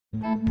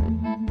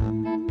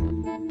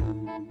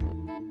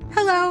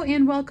Hello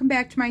and welcome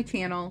back to my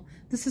channel.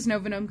 This is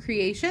Gnome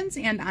Creations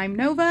and I'm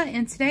Nova,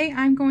 and today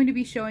I'm going to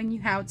be showing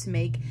you how to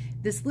make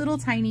this little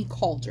tiny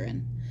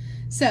cauldron.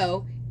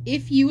 So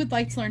if you would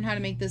like to learn how to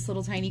make this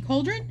little tiny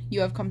cauldron,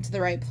 you have come to the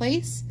right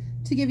place.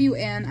 To give you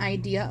an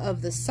idea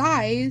of the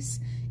size,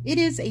 it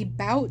is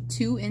about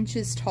 2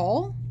 inches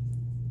tall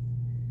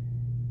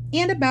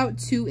and about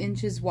 2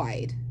 inches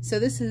wide. So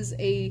this is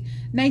a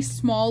nice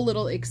small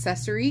little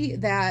accessory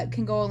that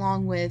can go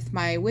along with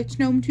my witch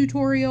gnome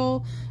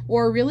tutorial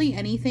or really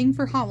anything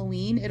for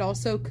Halloween. It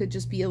also could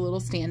just be a little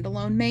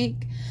standalone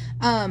make.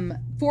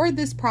 For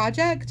this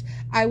project,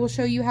 I will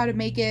show you how to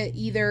make it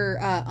either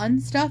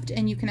unstuffed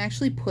and you can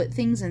actually put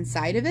things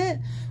inside of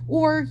it,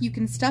 or you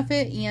can stuff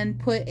it and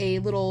put a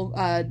little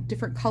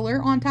different color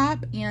on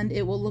top and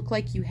it will look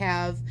like you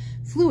have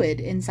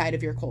fluid inside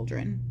of your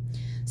cauldron.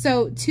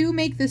 So to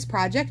make this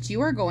project, you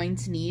are going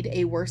to need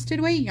a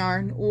worsted weight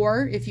yarn,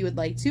 or if you would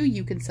like to,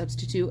 you can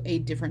substitute a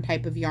different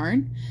type of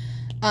yarn.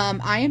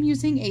 I am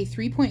using a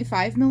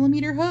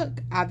 3.5mm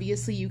hook.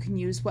 Obviously, you can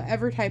use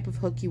whatever type of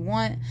hook you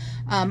want.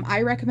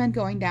 I recommend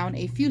going down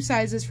a few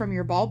sizes from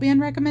your ball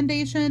band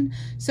recommendation.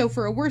 So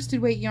for a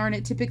worsted weight yarn,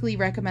 it typically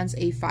recommends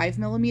a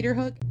 5mm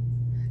hook.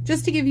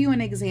 Just to give you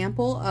an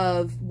example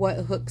of what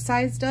hook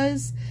size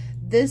does,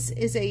 this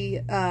is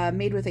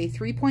made with a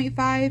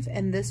 3.5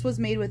 and this was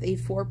made with a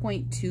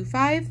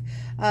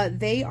 4.25.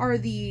 They are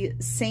the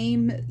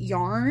same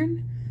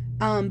yarn,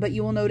 but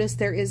you will notice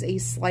there is a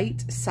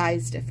slight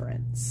size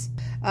difference.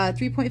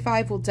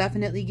 3.5 will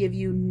definitely give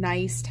you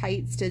nice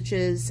tight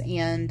stitches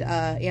and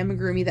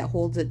amigurumi that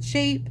holds its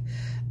shape,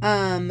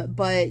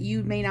 but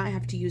you may not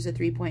have to use a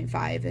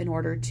 3.5 in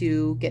order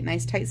to get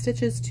nice tight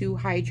stitches to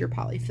hide your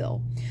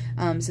polyfill,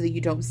 so that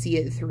you don't see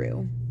it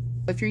through.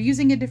 If you're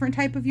using a different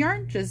type of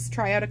yarn, just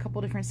try out a couple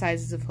different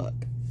sizes of hook,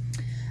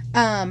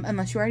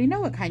 unless you already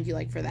know what kind you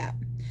like for that.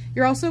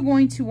 You're also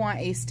going to want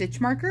a stitch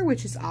marker,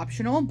 which is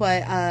optional,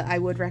 but I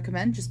would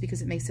recommend just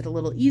because it makes it a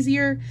little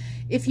easier.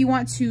 If you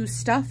want to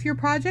stuff your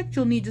project,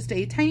 you'll need just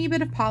a tiny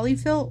bit of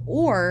polyfill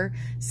or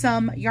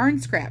some yarn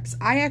scraps.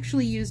 I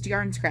actually used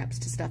yarn scraps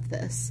to stuff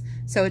this,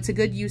 so it's a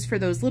good use for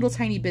those little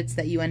tiny bits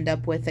that you end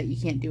up with that you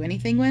can't do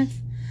anything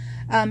with.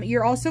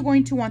 You're also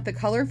going to want the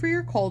color for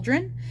your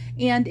cauldron,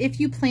 and if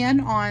you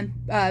plan on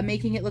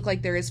making it look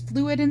like there is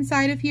fluid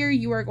inside of here,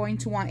 you are going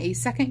to want a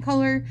second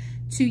color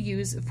to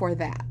use for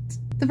that.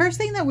 The first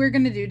thing that we're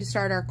going to do to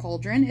start our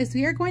cauldron is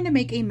we are going to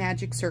make a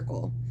magic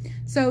circle.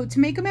 So to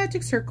make a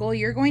magic circle,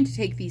 you're going to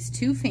take these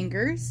 2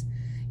 fingers,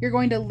 you're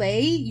going to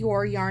lay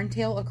your yarn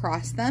tail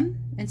across them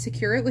and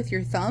secure it with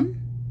your thumb,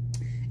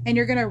 and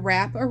you're going to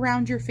wrap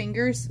around your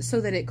fingers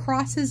so that it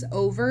crosses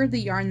over the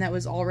yarn that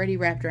was already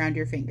wrapped around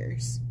your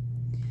fingers.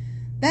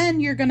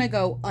 Then you're going to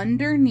go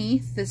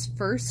underneath this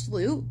first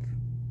loop,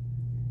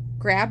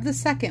 grab the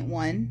second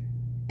one,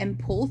 and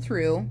pull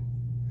through,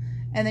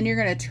 and then you're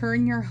going to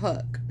turn your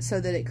hook so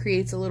that it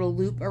creates a little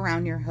loop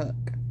around your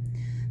hook.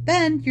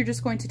 Then you're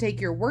just going to take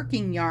your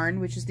working yarn,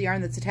 which is the yarn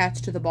that's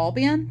attached to the ball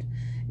band,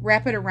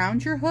 wrap it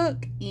around your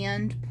hook,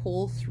 and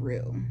pull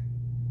through.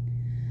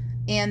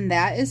 And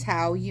that is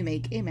how you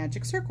make a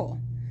magic circle.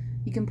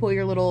 You can pull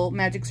your little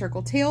magic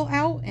circle tail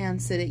out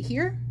and sit it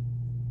here.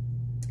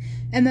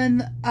 And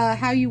then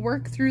how you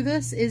work through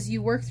this is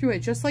you work through it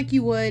just like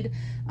you would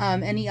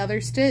any other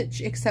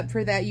stitch, except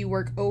for that you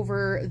work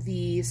over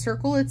the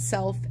circle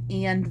itself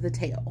and the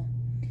tail.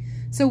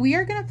 So we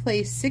are going to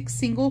place 6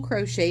 single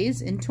crochets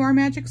into our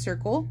magic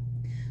circle.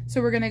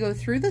 So we're going to go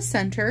through the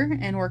center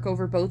and work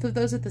over both of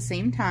those at the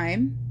same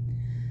time.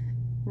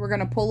 We're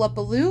going to pull up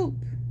a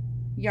loop,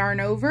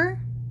 yarn over,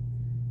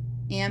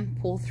 and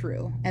pull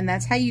through. And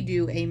that's how you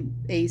do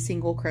a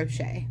single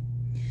crochet.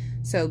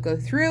 So go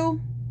through,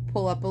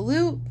 pull up a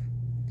loop,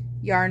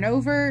 yarn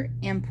over,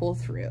 and pull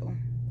through.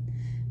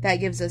 That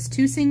gives us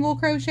 2 single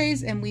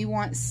crochets and we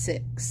want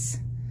 6.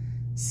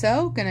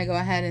 So gonna go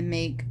ahead and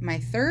make my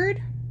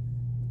 3rd,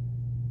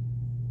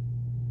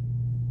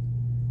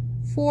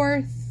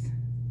 4th,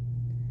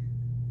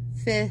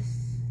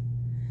 5th,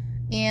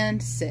 and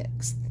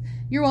 6th.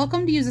 You're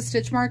welcome to use a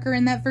stitch marker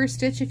in that first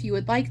stitch if you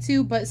would like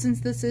to, but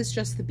since this is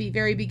just the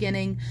very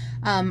beginning,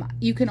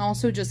 you can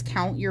also just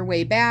count your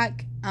way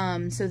back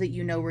so that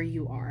you know where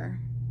you are.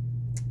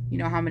 You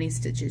know how many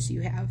stitches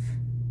you have.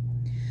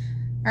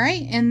 All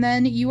right, and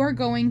then you are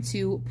going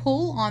to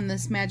pull on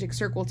this magic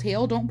circle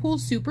tail. Don't pull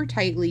super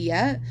tightly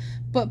yet,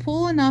 but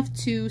pull enough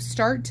to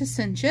start to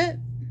cinch it.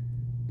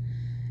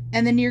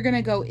 And then you're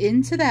gonna go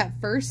into that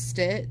first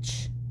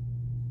stitch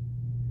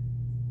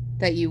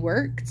that you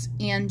worked,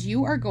 and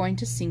you are going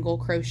to single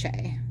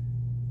crochet.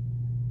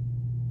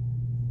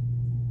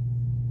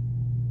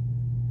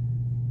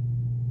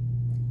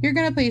 You're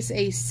gonna place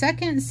a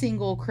second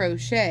single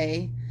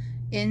crochet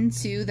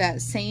into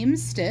that same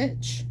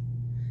stitch,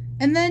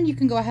 and then you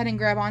can go ahead and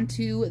grab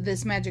onto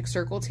this magic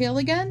circle tail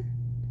again,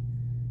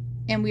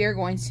 and we are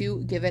going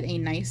to give it a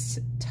nice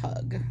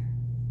tug,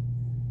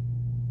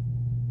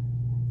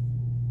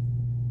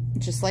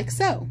 just like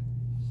so.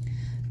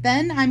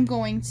 Then I'm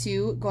going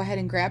to go ahead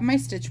and grab my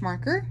stitch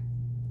marker,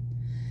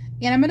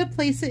 and I'm going to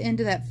place it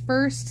into that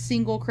first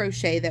single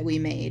crochet that we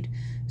made.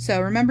 So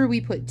remember,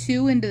 we put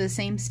 2 into the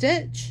same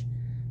stitch.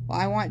 Well,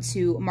 I want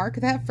to mark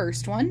that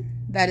first one.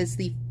 That is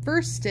the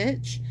first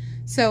stitch.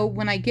 So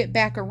when I get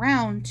back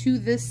around to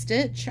this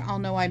stitch, I'll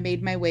know I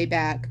made my way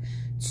back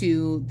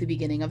to the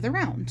beginning of the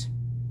round.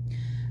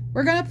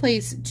 We're going to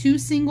place 2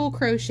 single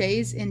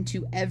crochets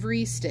into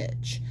every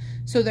stitch.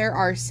 So there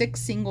are 6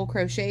 single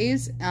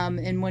crochets,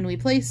 and when we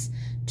place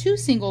 2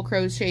 single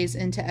crochets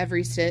into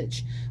every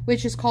stitch,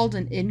 which is called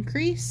an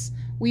increase,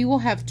 we will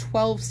have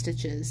 12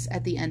 stitches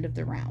at the end of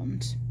the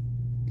round.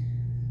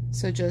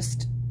 So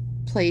just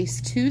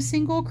place 2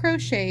 single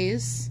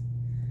crochets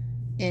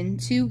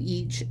into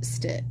each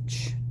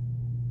stitch.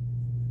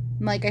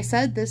 Like I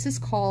said, this is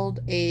called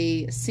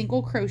a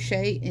single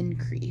crochet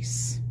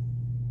increase.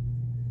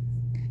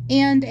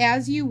 And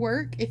as you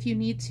work, if you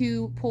need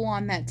to pull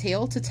on that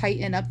tail to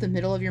tighten up the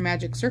middle of your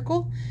magic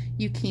circle,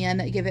 you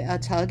can give it a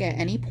tug at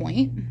any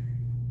point.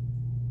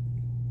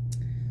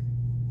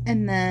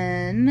 And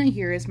then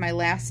here is my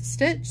last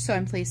stitch, so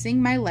I'm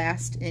placing my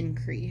last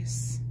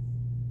increase.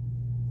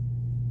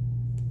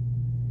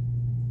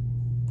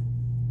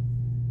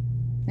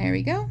 There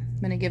we go. I'm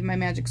going to give my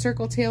magic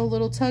circle tail a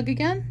little tug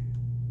again.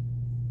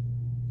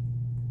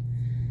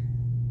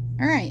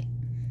 All right.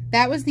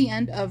 That was the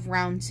end of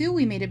round 2.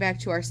 We made it back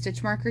to our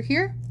stitch marker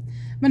here.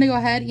 I'm going to go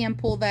ahead and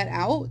pull that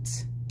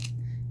out,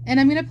 and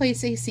I'm going to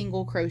place a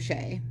single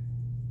crochet.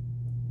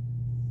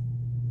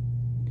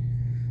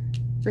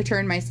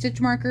 Return my stitch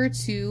marker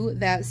to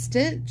that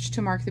stitch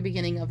to mark the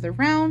beginning of the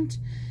round,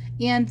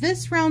 and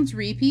this round's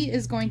repeat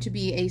is going to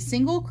be a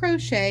single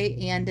crochet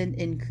and an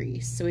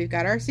increase. So we've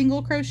got our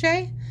single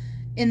crochet.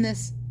 In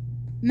this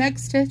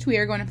next stitch, we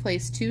are going to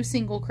place 2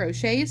 single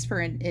crochets for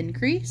an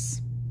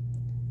increase.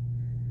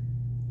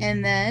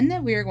 And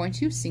then we are going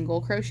to single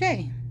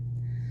crochet.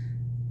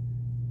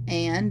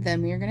 And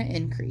then we are going to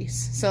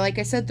increase. So like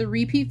I said, the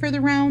repeat for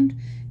the round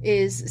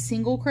is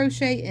single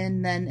crochet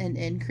and then an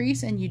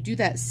increase. And you do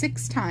that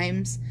 6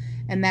 times,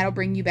 and that'll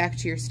bring you back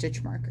to your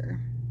stitch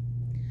marker.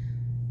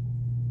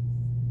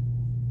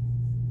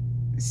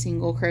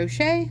 Single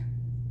crochet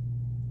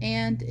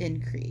and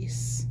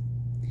increase.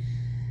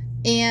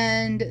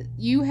 And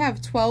you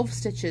have 12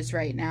 stitches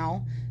right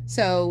now.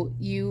 So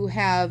you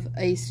have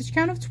a stitch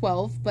count of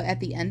 12, but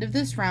at the end of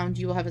this round,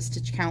 you will have a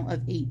stitch count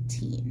of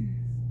 18.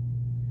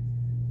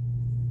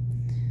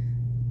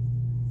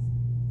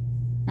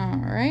 All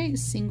right,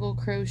 single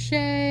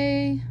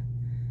crochet,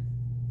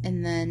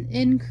 and then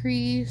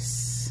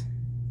increase.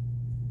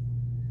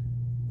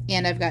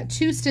 And I've got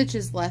 2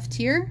 stitches left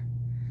here.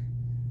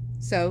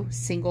 So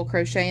single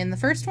crochet in the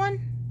first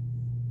one,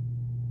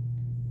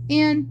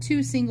 and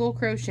 2 single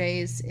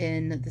crochets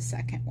in the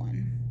second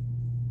one.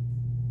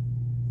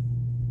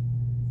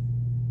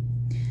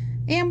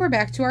 And we're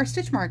back to our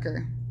stitch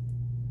marker.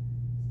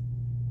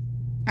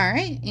 All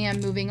right,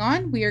 and moving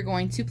on, we are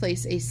going to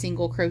place a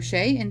single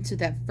crochet into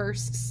that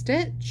first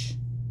stitch.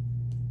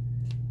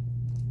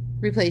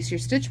 Replace your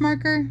stitch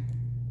marker.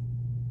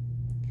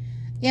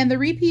 And the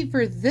repeat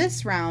for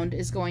this round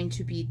is going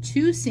to be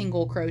 2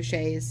 single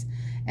crochets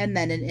and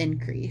then an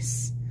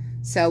increase.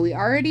 So we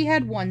already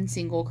had 1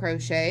 single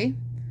crochet.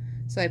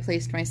 So I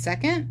placed my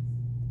second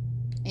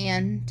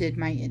and did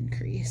my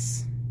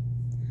increase.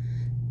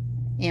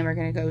 And we're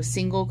going to go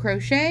single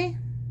crochet,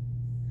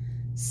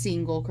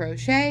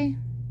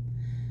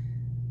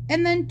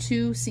 and then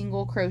 2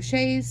 single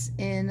crochets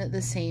in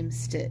the same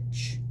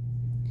stitch,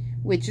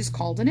 which is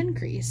called an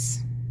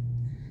increase.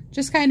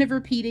 Just kind of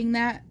repeating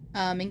that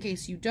in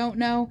case you don't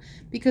know,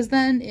 because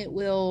then it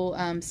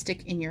will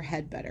stick in your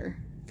head better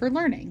for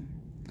learning.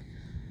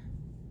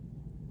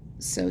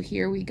 So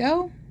here we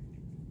go.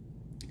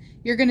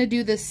 You're going to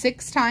do this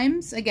 6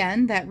 times,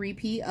 again, that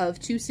repeat of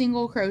 2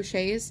 single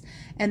crochets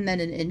and then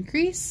an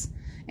increase.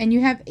 And you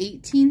have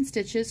 18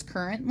 stitches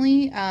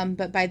currently,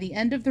 but by the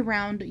end of the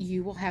round,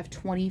 you will have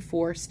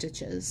 24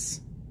 stitches.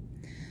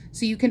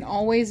 So you can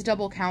always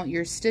double count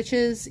your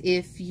stitches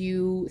if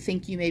you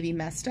think you maybe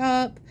messed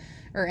up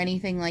or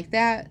anything like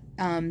that.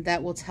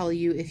 That will tell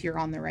you if you're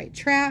on the right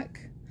track.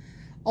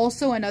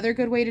 Also, another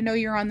good way to know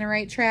you're on the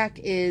right track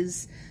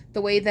is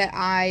the way that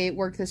I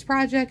work this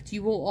project.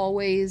 You will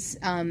always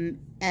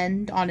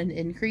end on an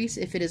increase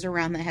if it is a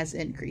round that has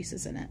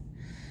increases in it.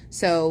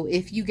 So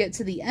if you get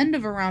to the end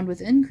of a round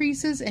with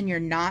increases and you're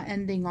not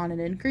ending on an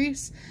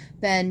increase,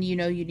 then you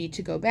know you need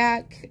to go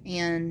back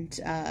and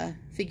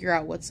figure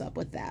out what's up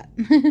with that.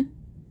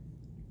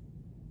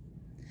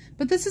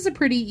 But this is a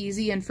pretty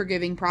easy and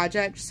forgiving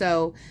project,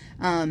 so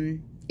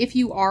if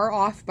you are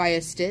off by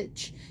a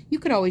stitch, you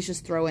could always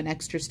just throw an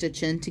extra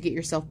stitch in to get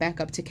yourself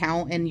back up to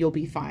count, and you'll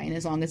be fine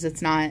as long as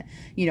it's not,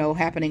 you know,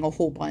 happening a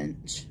whole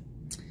bunch.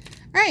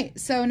 All right,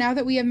 so now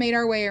that we have made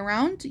our way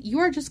around, you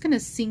are just going to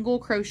single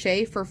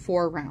crochet for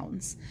 4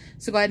 rounds.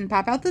 So go ahead and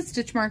pop out the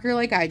stitch marker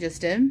like I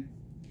just did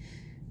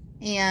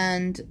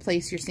and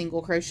place your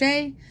single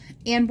crochet.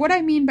 And what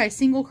I mean by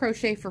single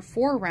crochet for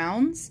 4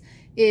 rounds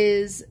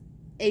is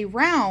a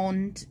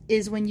round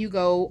is when you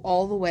go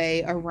all the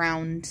way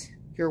around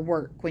your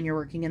work, when you're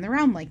working in the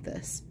round like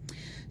this.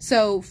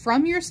 So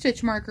from your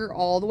stitch marker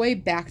all the way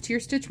back to your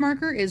stitch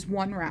marker is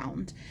 1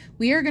 round.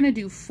 We are going to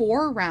do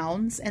 4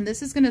 rounds, and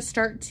this is going to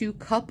start to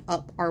cup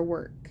up our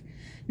work.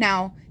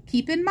 Now,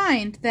 keep in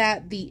mind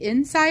that the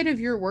inside of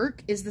your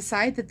work is the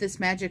side that this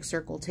magic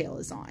circle tail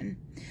is on.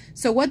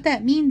 So what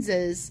that means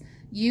is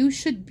you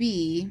should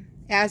be,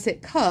 as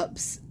it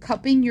cups,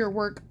 cupping your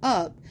work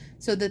up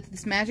so that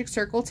this magic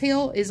circle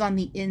tail is on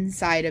the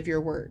inside of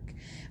your work.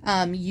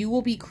 You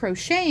will be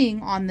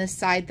crocheting on this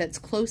side that's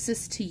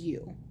closest to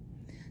you.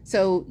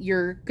 So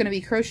you're going to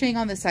be crocheting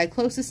on the side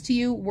closest to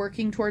you,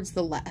 working towards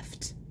the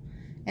left.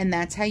 And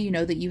that's how you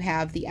know that you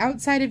have the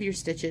outside of your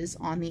stitches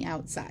on the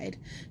outside.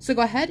 So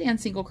go ahead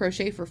and single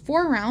crochet for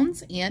 4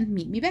 rounds and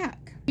meet me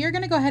back. We are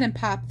going to go ahead and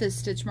pop this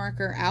stitch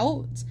marker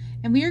out,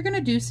 and we are going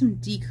to do some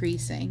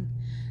decreasing.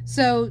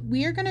 So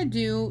we are going to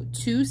do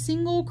 2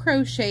 single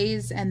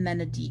crochets and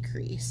then a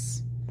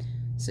decrease.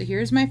 So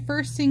here's my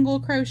first single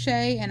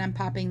crochet, and I'm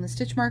popping the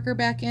stitch marker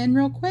back in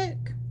real quick.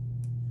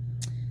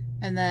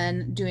 And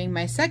then doing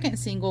my second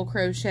single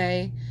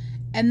crochet,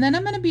 and then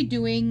I'm going to be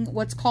doing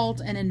what's called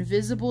an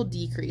invisible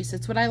decrease.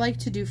 It's what I like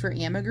to do for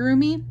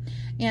amigurumi,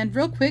 and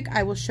real quick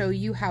I will show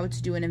you how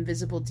to do an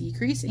invisible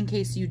decrease in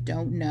case you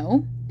don't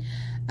know.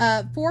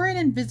 For an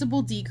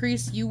invisible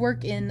decrease, you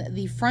work in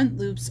the front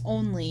loops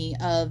only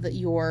of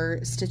your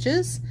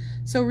stitches.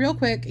 So real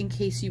quick, in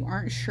case you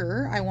aren't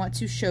sure, I want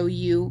to show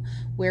you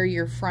where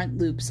your front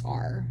loops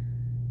are.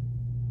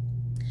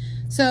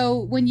 So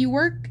when you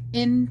work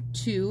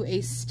into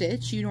a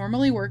stitch, you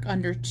normally work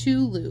under 2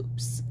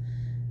 loops.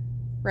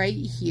 Right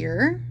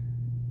here.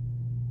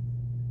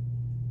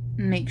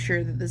 Make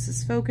sure that this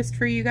is focused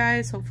for you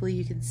guys. Hopefully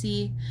you can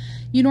see.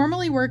 You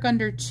normally work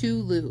under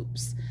 2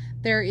 loops.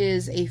 There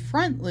is a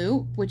front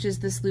loop, which is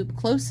this loop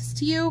closest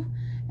to you,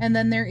 and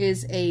then there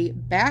is a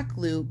back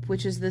loop,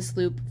 which is this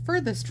loop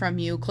furthest from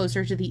you,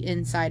 closer to the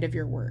inside of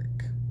your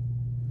work.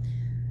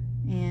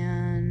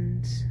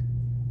 And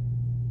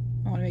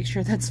I want to make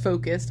sure that's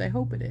focused. I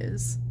hope it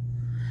is.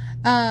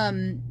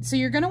 So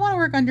you're going to want to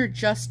work under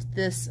just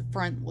this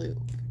front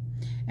loop.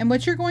 And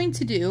what you're going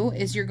to do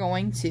is you're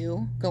going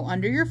to go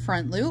under your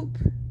front loop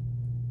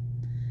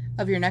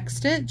of your next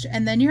stitch,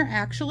 and then you're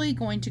actually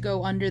going to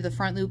go under the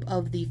front loop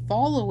of the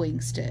following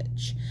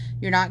stitch.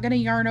 You're not going to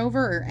yarn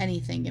over or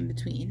anything in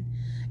between.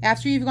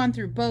 After you've gone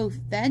through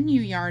both, then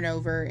you yarn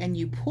over and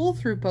you pull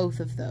through both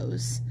of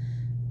those.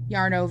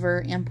 Yarn over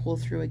and pull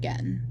through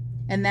again.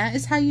 And that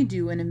is how you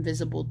do an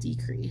invisible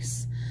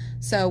decrease.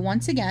 So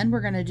once again,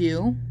 we're going to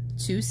do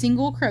 2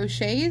 single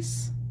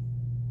crochets.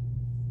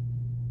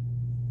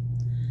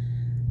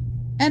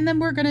 And then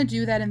we're going to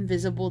do that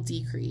invisible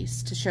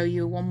decrease. To show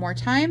you one more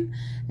time,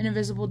 an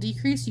invisible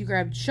decrease, you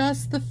grab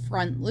just the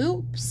front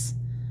loops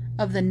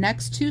of the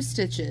next 2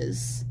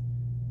 stitches.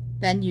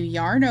 Then you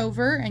yarn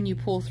over and you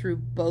pull through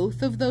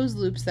both of those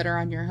loops that are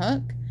on your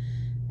hook.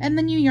 And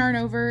then you yarn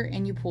over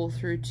and you pull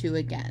through 2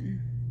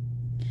 again.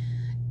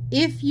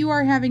 If you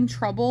are having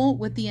trouble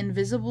with the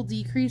invisible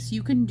decrease,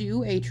 you can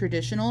do a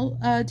traditional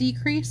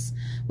decrease,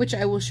 which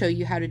I will show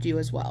you how to do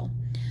as well.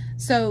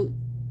 So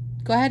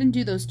go ahead and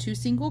do those 2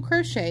 single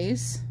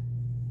crochets.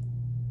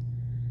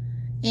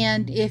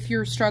 And if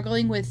you're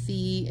struggling with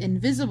the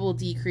invisible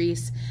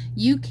decrease,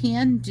 you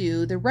can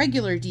do the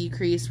regular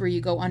decrease where you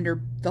go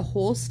under the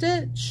whole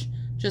stitch,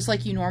 just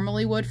like you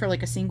normally would for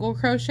like a single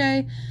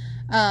crochet.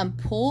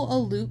 Pull a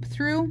loop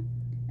through,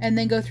 and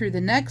then go through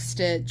the next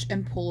stitch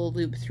and pull a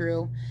loop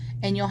through.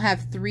 And you'll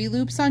have 3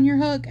 loops on your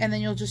hook, and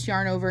then you'll just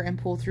yarn over and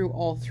pull through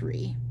all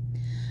 3.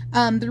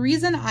 The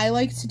reason I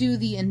like to do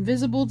the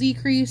invisible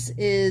decrease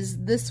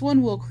is this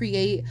one will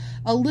create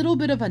a little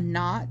bit of a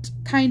knot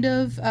kind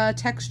of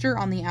texture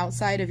on the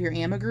outside of your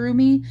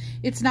amigurumi.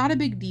 It's not a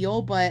big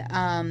deal, but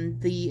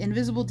the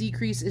invisible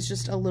decrease is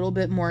just a little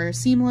bit more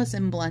seamless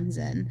and blends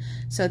in.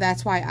 So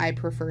that's why I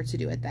prefer to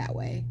do it that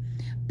way.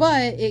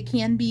 But it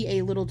can be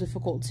a little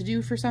difficult to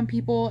do for some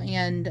people,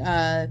 and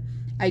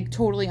I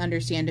totally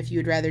understand if you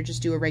would rather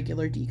just do a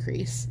regular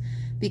decrease,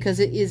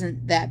 because it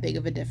isn't that big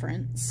of a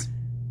difference.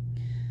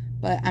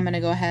 But I'm going to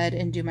go ahead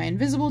and do my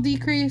invisible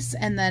decrease,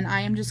 and then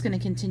I am just going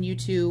to continue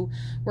to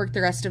work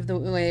the rest of the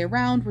way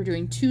around. We're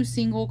doing 2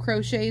 single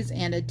crochets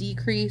and a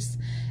decrease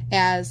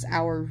as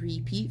our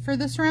repeat for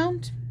this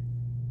round.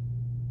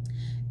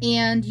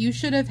 And you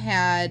should have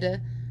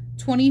had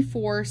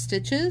 24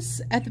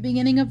 stitches at the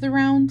beginning of the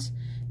round,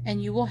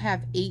 and you will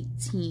have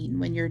 18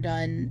 when you're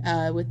done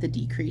with the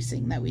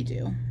decreasing that we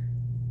do.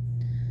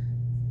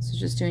 So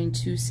just doing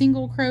 2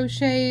 single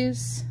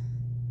crochets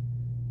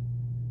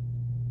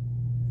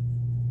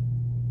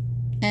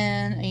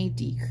and a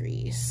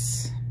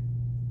decrease.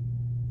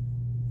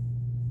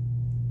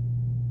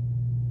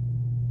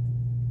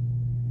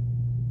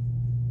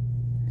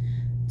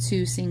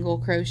 Two single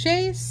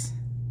crochets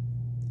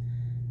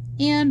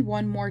and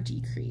 1 more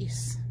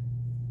decrease.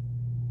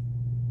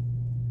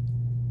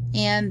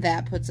 And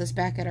that puts us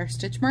back at our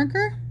stitch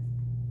marker.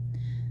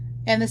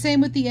 And the same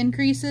with the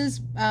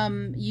increases,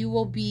 you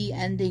will be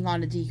ending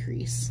on a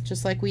decrease,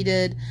 just like we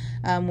did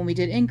when we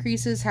did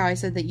increases, how I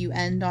said that you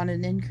end on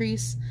an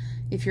increase.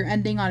 If you're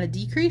ending on a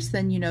decrease,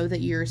 then you know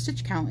that your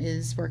stitch count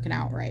is working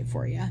out right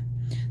for you.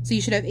 So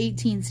you should have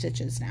 18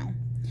 stitches now.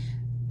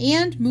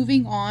 And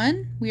moving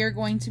on, we are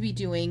going to be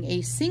doing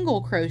a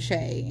single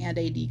crochet and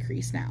a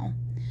decrease now.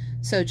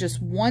 So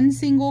just one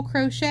single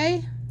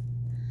crochet,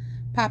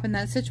 popping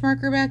that stitch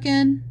marker back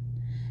in,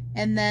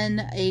 and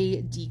then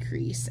a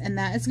decrease, and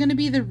that is going to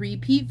be the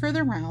repeat for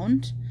the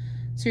round.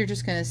 So you're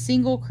just going to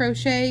single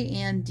crochet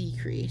and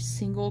decrease,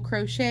 single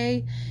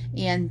crochet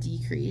and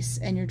decrease,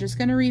 and you're just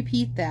going to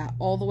repeat that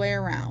all the way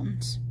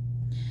around.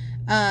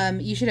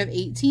 You should have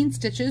 18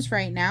 stitches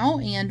right now,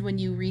 and when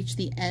you reach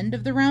the end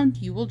of the round,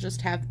 you will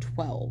just have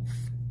 12.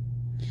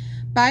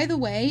 By the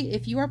way,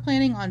 if you are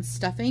planning on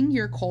stuffing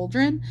your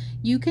cauldron,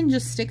 you can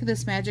just stick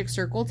this magic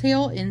circle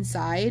tail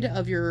inside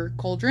of your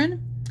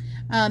cauldron.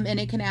 And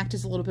it can act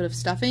as a little bit of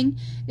stuffing.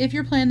 If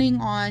you're planning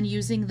on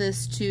using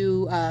this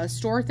to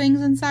store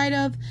things inside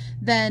of,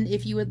 then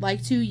if you would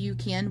like to, you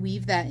can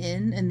weave that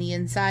in the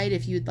inside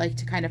if you'd like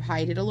to kind of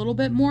hide it a little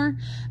bit more.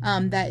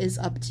 That is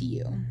up to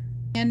you.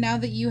 And now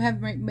that you have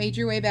made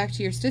your way back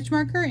to your stitch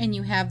marker and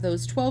you have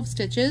those 12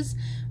 stitches,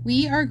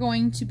 we are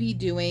going to be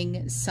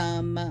doing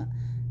some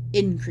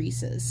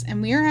increases.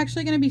 And we are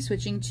actually going to be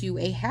switching to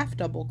a half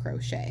double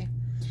crochet.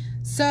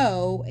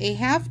 So a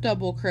half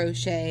double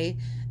crochet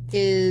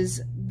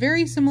is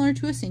very similar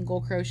to a single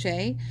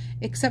crochet,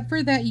 except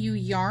for that you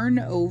yarn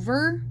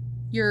over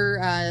your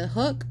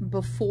hook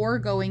before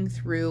going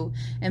through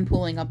and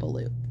pulling up a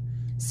loop.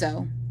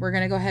 So we're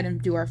going to go ahead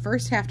and do our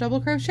first half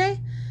double crochet.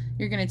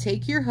 You're going to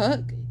take your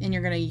hook and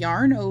you're going to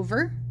yarn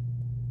over.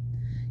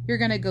 You're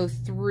going to go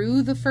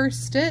through the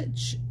first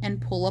stitch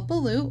and pull up a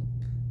loop.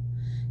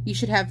 You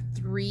should have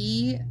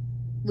 3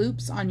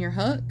 loops on your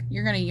hook.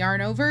 You're going to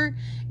yarn over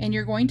and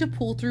you're going to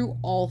pull through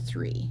all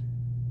 3.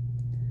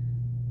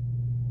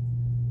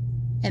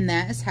 And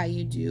that is how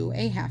you do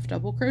a half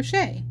double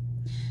crochet.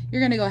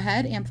 You're going to go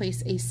ahead and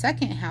place a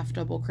second half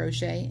double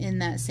crochet in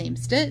that same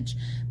stitch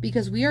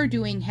because we are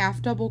doing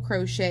half double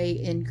crochet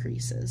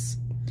increases.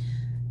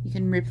 You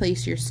can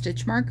replace your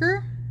stitch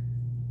marker.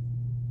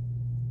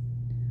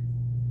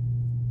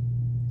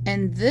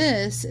 And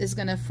this is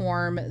going to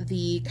form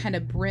the kind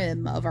of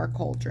brim of our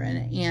cauldron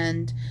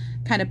and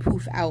kind of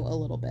poof out a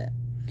little bit.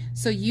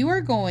 So you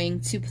are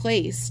going to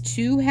place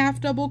 2 half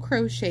double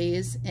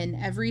crochets in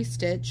every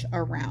stitch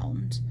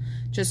around.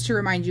 Just to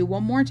remind you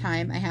one more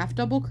time, a half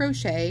double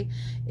crochet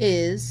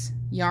is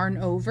yarn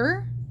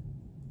over,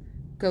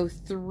 go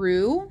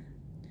through,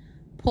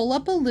 pull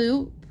up a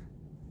loop,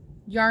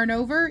 yarn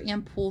over,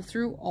 and pull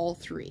through all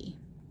 3.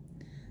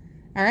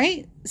 All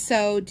right,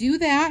 so do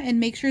that and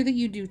make sure that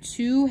you do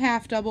 2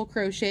 half double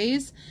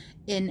crochets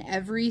in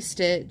every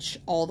stitch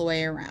all the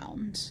way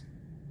around.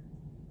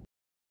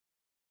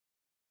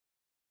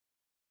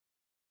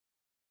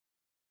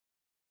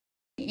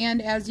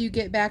 And as you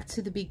get back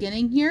to the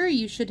beginning here,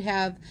 you should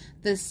have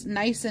this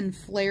nice and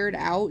flared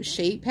out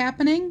shape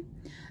happening.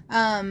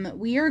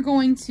 We are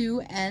going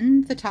to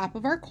end the top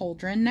of our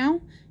cauldron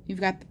now.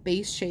 You've got the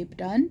base shape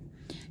done.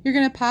 You're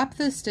going to pop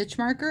the stitch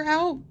marker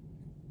out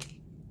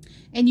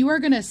and you are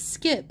going to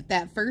skip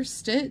that first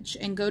stitch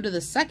and go to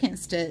the second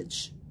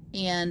stitch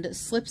and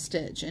slip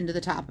stitch into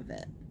the top of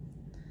it.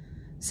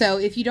 So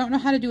if you don't know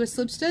how to do a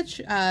slip stitch,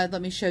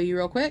 let me show you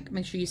real quick.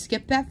 Make sure you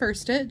skip that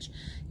first stitch.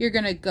 You're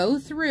going to go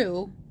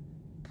through,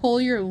 pull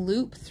your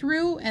loop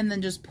through, and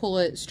then just pull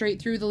it straight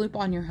through the loop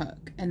on your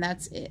hook. And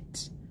that's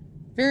it.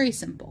 Very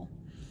simple.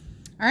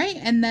 All right,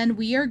 and then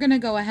we are going to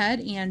go ahead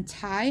and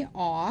tie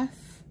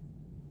off.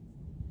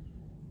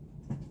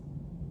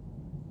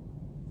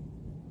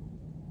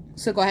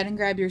 So go ahead and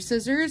grab your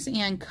scissors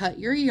and cut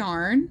your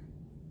yarn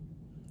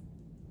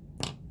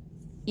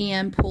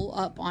and pull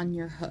up on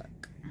your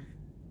hook.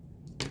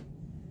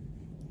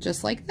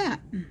 Just like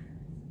that.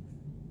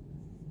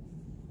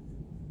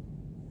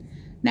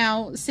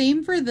 Now,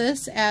 same for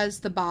this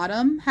as the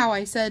bottom. How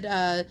I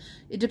said,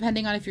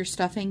 depending on if you're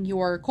stuffing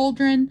your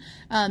cauldron,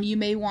 you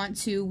may want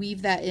to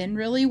weave that in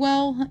really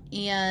well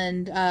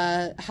and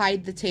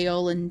hide the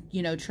tail and,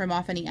 you know, trim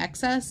off any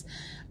excess.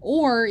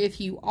 Or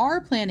if you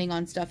are planning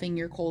on stuffing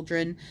your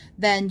cauldron,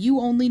 then you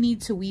only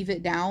need to weave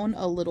it down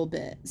a little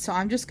bit. So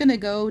I'm just going to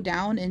go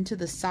down into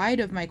the side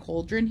of my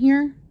cauldron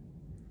here,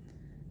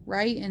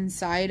 right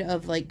inside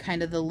of like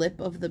kind of the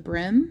lip of the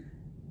brim,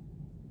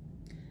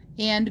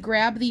 and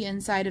grab the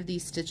inside of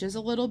these stitches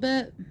a little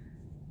bit,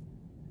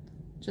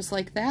 just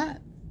like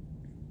that.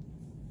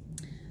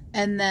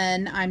 And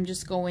then I'm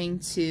just going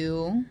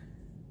to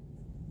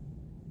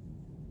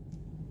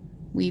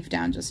weave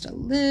down just a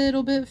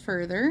little bit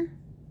further.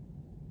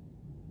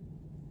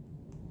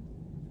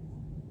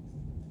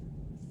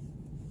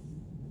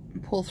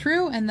 Pull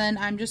through, and then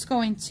I'm just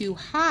going to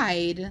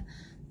hide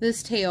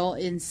this tail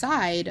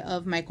inside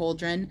of my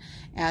cauldron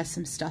as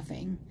some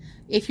stuffing.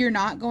 If you're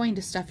not going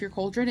to stuff your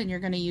cauldron and you're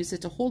going to use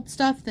it to hold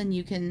stuff, then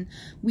you can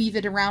weave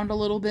it around a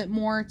little bit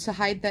more to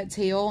hide that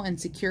tail and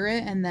secure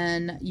it, and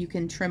then you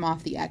can trim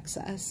off the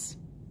excess.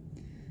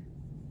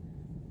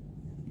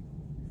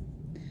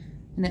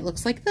 And it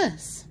looks like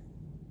this.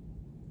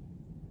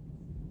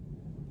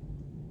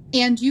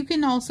 And you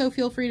can also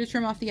feel free to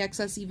trim off the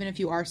excess even if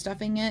you are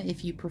stuffing it,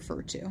 if you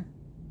prefer to.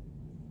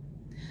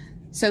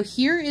 So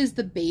here is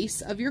the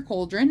base of your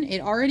cauldron.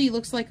 It already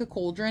looks like a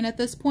cauldron at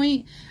this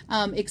point,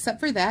 except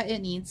for that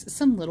it needs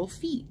some little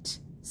feet.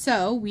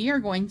 So we are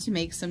going to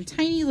make some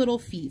tiny little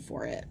feet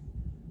for it.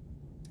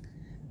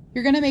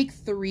 You're going to make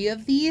 3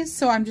 of these,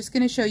 so I'm just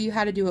going to show you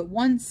how to do it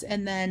once,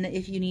 and then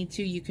if you need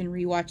to, you can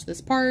rewatch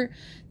this part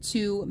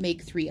to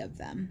make 3 of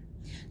them.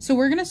 So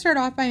we're going to start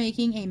off by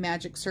making a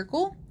magic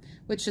circle,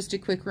 which, just a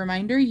quick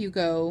reminder, you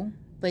go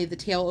lay the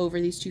tail over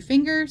these 2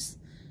 fingers,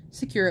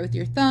 secure it with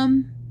your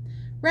thumb,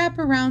 wrap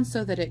around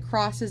so that it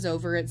crosses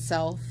over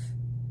itself,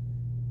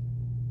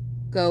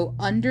 go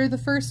under the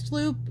first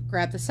loop,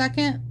 grab the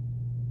second,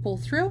 pull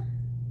through,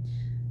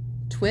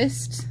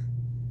 twist,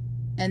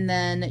 and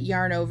then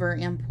yarn over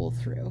and pull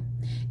through.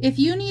 If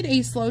you need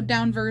a slowed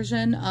down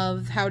version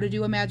of how to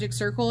do a magic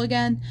circle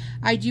again,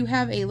 I do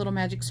have a little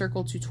magic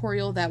circle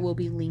tutorial that will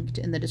be linked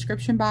in the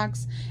description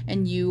box,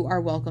 and you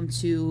are welcome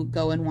to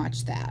go and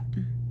watch that.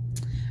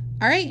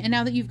 All right, and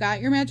now that you've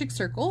got your magic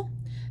circle,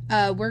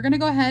 we're going to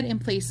go ahead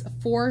and place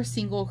 4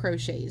 single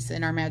crochets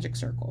in our magic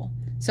circle.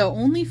 So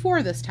only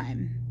 4 this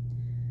time.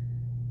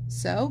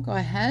 So go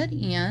ahead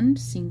and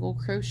single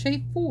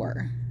crochet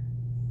 4.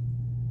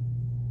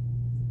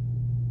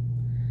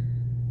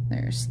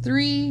 There's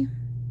 3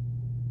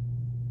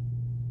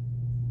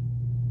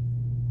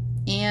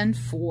 and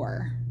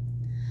 4.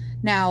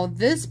 Now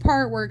this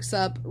part works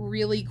up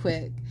really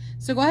quick.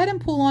 So go ahead and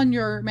pull on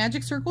your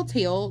magic circle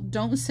tail.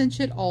 Don't cinch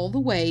it all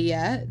the way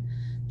yet.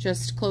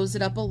 Just close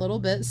it up a little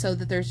bit so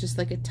that there's just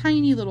like a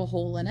tiny little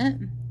hole in it.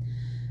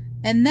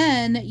 And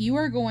then you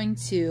are going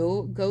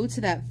to go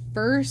to that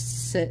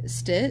first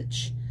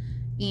stitch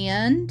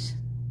and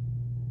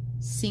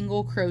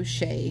single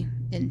crochet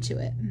into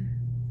it.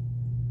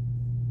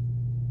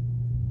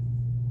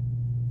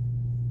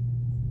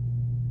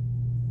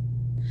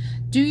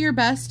 Do your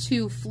best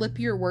to flip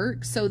your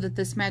work so that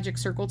this magic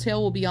circle tail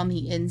will be on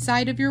the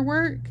inside of your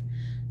work.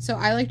 So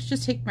I like to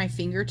just take my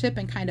fingertip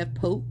and kind of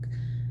poke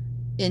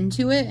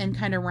into it and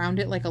kind of round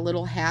it like a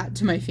little hat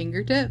to my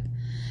fingertip.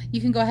 You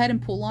can go ahead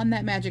and pull on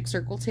that magic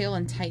circle tail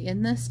and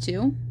tighten this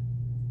too.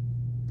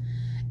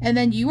 And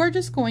then you are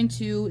just going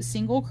to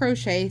single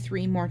crochet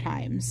 3 more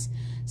times.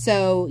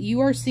 So you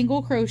are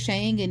single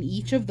crocheting in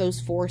each of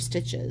those 4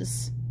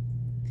 stitches.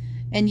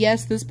 And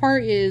yes, this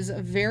part is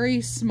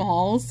very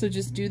small, so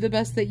just do the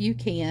best that you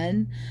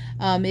can.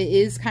 It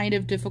is kind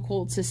of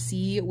difficult to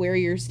see where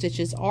your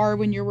stitches are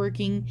when you're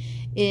working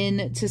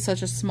into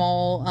such a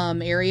small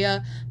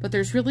area, but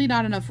there's really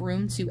not enough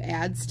room to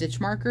add stitch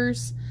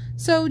markers,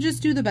 so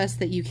just do the best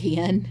that you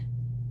can.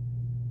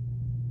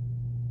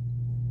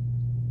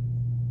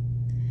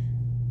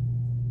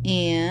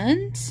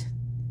 And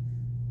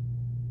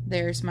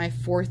there's my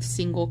 4th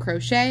single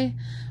crochet.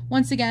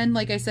 Once again,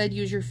 like I said,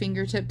 use your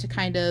fingertip to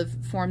kind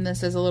of form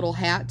this as a little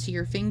hat to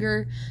your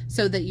finger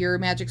so that your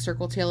magic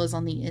circle tail is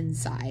on the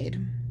inside.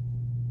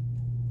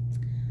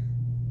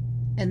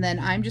 And then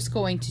I'm just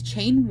going to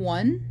chain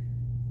 1,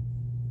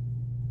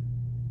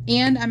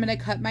 and I'm going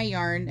to cut my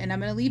yarn, and I'm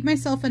going to leave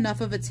myself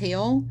enough of a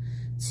tail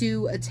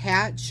to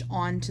attach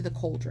onto the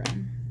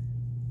cauldron.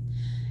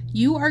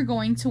 You are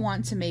going to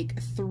want to make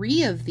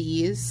 3 of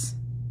these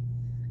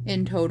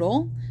in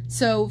total.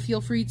 So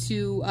feel free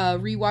to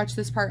rewatch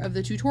this part of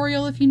the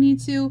tutorial if you need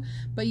to,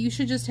 but you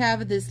should just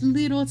have this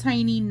little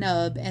tiny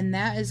nub, and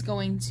that is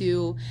going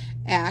to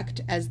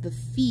act as the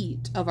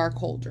feet of our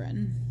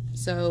cauldron.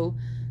 So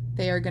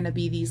they are going to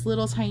be these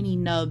little tiny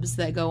nubs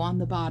that go on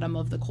the bottom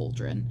of the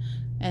cauldron,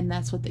 and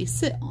that's what they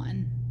sit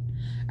on.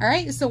 All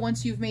right, so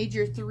once you've made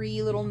your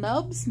 3 little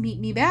nubs, meet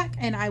me back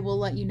and I will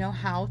let you know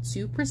how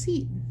to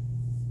proceed.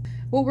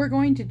 What we're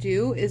going to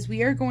do is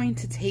we are going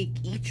to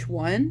take each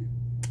one,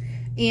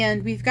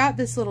 and we've got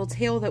this little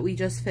tail that we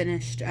just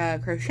finished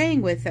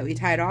crocheting with that we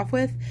tied off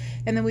with,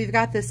 and then we've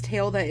got this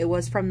tail that it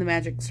was from the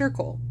magic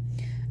circle.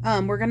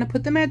 We're going to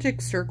put the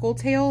magic circle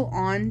tail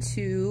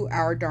onto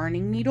our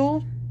darning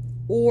needle,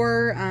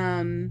 or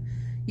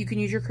you can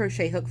use your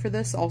crochet hook for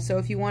this also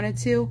if you wanted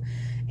to,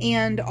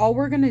 and all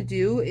we're going to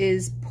do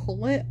is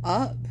pull it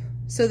up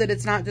so that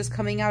it's not just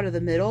coming out of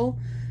the middle,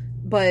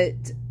 but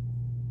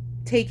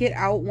take it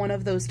out one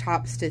of those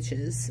top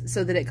stitches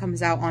so that it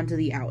comes out onto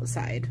the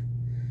outside.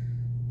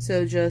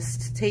 So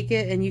just take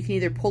it, and you can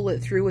either pull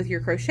it through with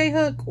your crochet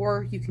hook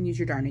or you can use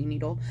your darning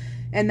needle.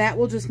 And that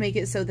will just make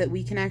it so that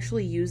we can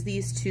actually use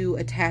these to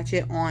attach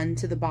it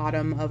onto the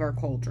bottom of our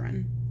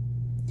cauldron.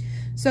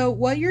 So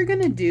what you're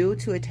going to do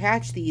to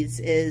attach these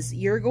is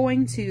you're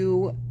going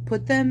to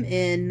put them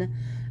in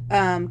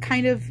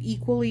kind of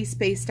equally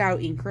spaced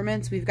out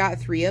increments. We've got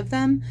 3 of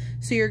them,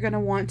 so you're going to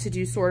want to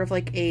do sort of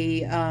like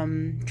a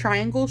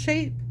triangle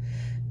shape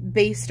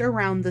based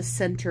around the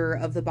center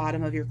of the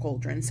bottom of your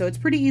cauldron. So it's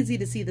pretty easy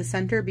to see the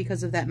center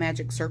because of that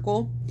magic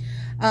circle.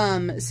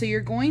 So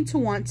you're going to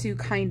want to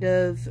kind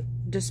of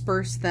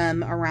disperse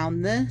them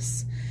around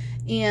this.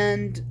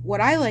 And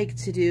what I like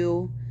to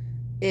do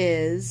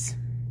is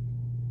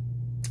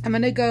I'm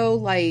going to go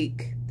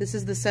like, this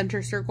is the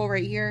center circle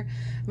right here.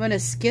 I'm going to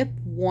skip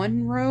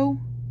 1 row,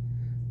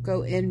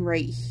 go in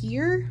right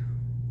here,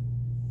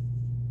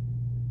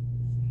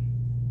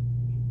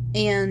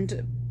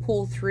 and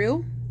pull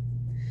through.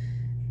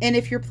 And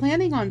if you're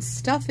planning on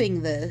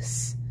stuffing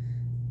this,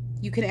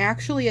 you can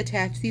actually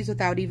attach these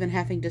without even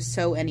having to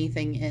sew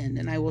anything in,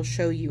 and I will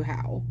show you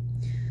how.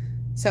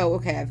 So,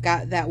 okay, I've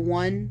got that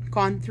one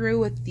gone through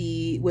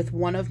with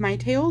one of my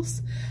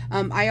tails.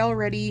 I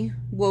already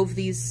wove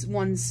these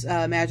ones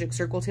magic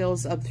circle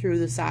tails up through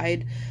the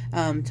side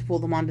to pull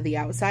them onto the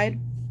outside,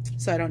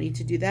 so I don't need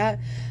to do that.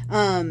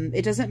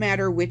 It doesn't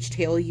matter which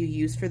tail you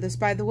use for this,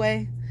 by the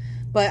way,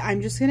 but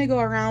I'm just gonna go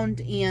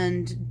around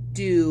and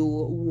do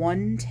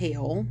 1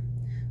 tail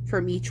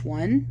from each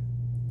one,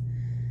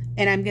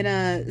 and I'm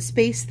gonna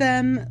space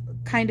them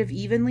kind of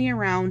evenly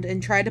around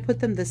and try to put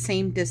them the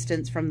same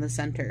distance from the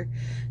center.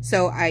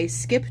 So I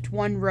skipped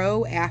 1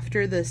 row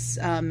after this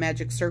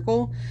magic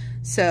circle,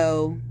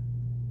 so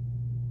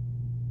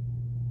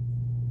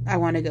I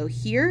want to go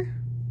here,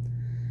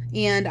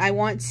 and I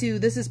want to,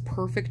 this is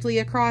perfectly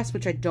across,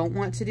 which I don't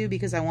want to do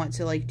because I want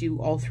to like do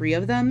all 3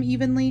 of them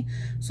evenly,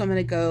 so I'm going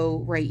to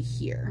go right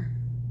here.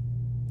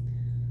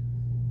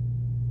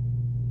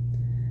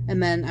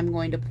 And then I'm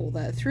going to pull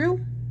that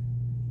through.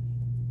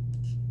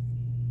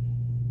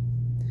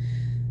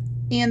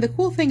 And the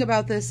cool thing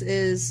about this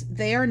is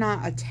they are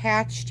not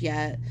attached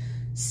yet,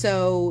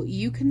 so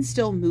you can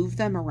still move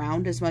them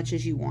around as much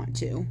as you want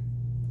to.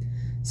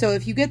 So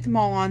if you get them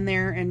all on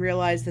there and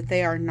realize that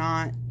they are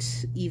not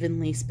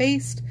evenly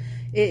spaced,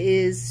 it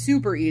is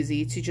super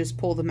easy to just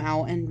pull them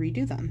out and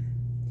redo them.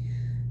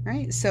 All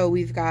right, so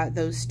we've got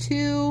those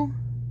 2.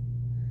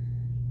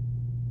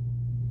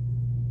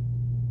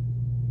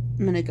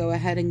 I'm going to go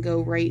ahead and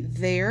go right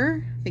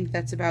there. I think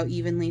that's about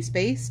evenly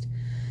spaced.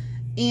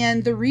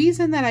 And the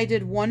reason that I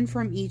did 1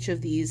 from each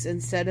of these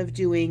instead of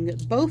doing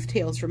both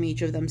tails from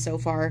each of them so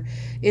far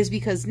is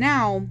because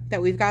now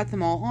that we've got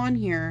them all on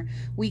here,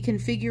 we can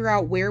figure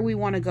out where we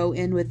want to go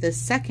in with this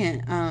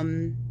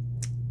second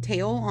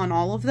tail on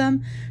all of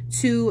them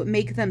to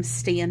make them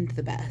stand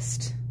the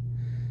best.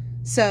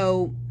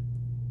 So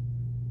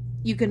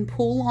you can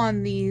pull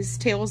on these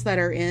tails that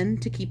are in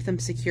to keep them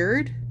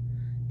secured.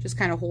 Just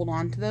kind of hold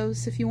on to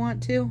those if you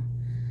want to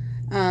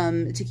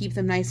keep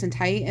them nice and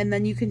tight. And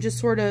then you can just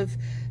sort of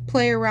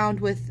play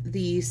around with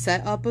the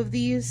setup of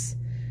these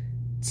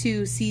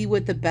to see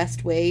what the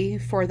best way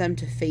for them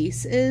to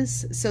face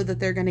is, so that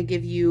they're going to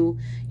give you,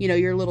 you know,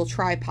 your little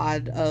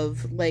tripod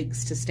of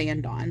legs to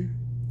stand on.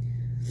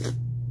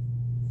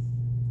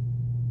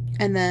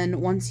 And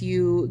then once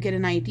you get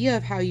an idea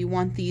of how you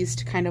want these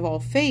to kind of all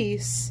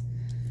face,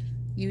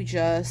 you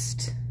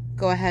just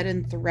go ahead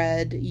and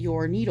thread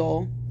your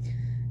needle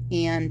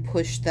and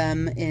push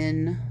them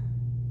in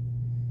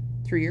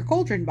through your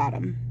cauldron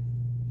bottom.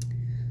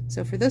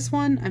 So for this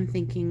one, I'm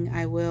thinking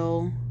I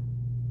will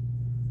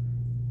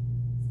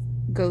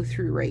go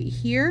through right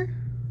here,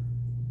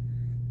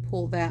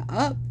 pull that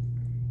up.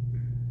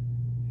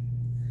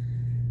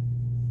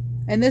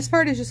 And this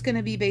part is just going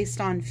to be based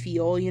on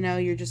feel, you know,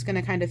 you're just going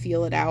to kind of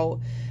feel it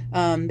out.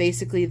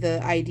 Basically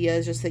the idea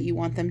is just that you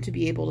want them to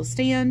be able to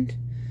stand.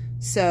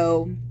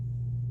 So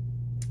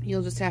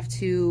you'll just have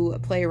to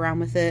play around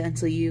with it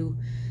until you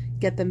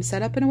get them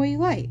set up in a way you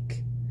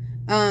like.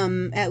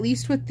 At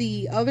least with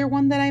the other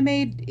one that I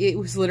made, it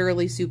was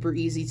literally super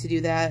easy to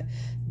do that.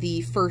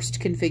 The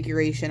first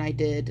configuration I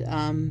did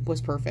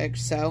was perfect.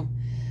 So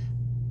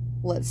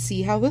let's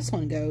see how this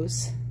one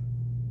goes.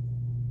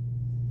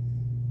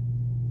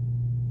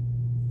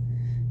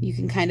 You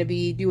can kind of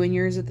be doing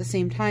yours at the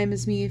same time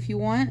as me if you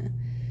want.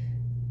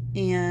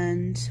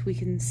 And we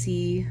can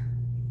see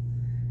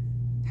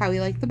how we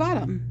like the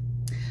bottom.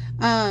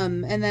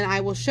 And then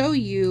I will show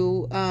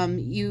you,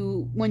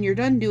 when you're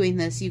done doing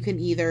this, you can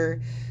either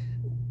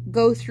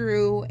go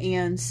through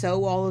and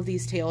sew all of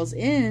these tails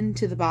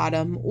into the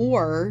bottom,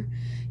 or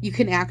you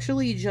can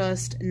actually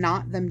just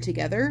knot them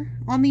together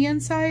on the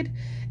inside,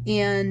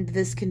 and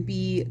this can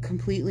be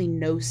completely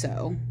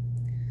no-sew.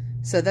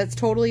 So that's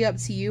totally up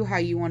to you how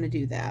you want to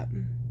do that.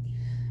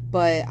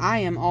 But I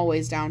am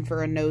always down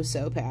for a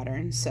no-sew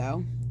pattern,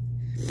 so.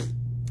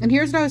 And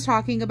here's what I was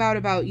talking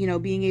about, you know,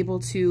 being able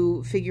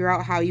to figure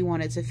out how you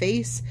want it to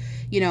face.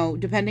 You know,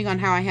 depending on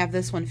how I have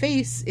this one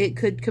face, it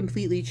could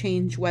completely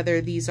change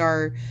whether these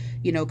are,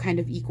 you know, kind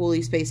of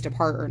equally spaced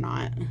apart or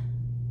not.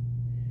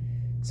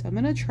 So I'm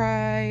going to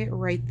try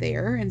right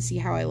there and see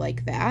how I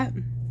like that.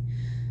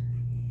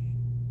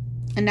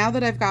 And now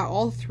that I've got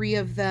all 3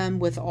 of them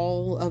with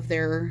all of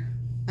their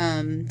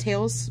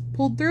tails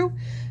pulled through,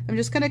 I'm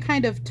just going to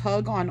kind of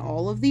tug on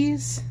all of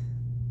these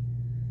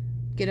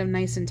Get them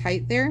nice and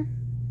tight there.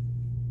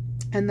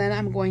 And then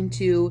I'm going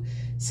to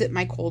sit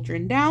my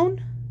cauldron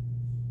down,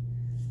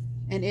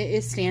 and it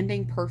is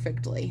standing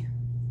perfectly.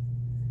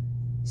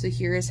 So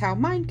here is how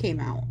mine came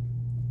out.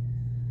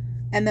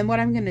 And then what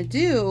I'm going to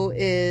do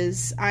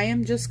is I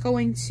am just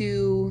going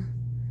to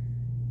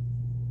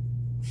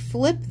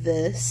flip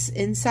this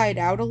inside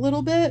out a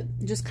little bit,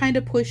 just kind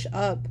of push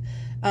up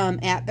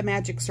at the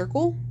magic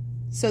circle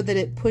so that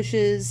it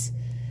pushes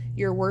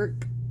your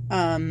work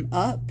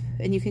up,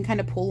 and you can kind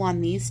of pull on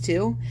these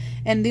too.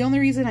 And the only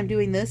reason I'm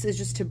doing this is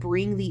just to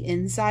bring the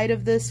inside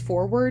of this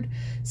forward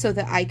so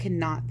that I can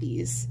knot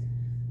these.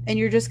 And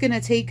you're just going to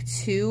take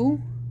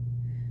 2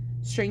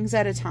 strings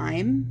at a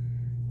time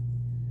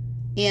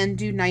and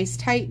do nice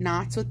tight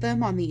knots with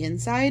them on the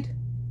inside.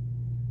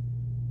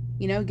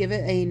 You know, give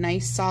it a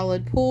nice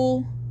solid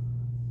pull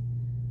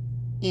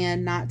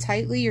and knot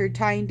tightly. You're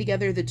tying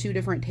together the 2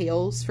 different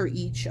tails for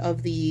each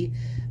of the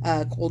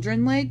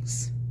cauldron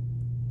legs.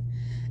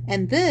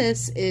 And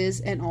this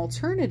is an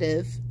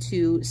alternative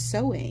to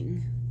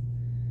sewing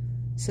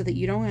so that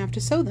you don't have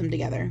to sew them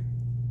together.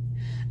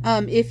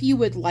 If you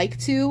would like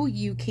to,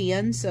 you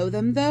can sew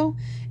them though,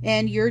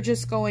 and you're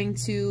just going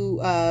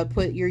to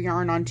put your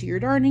yarn onto your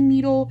darning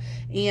needle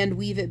and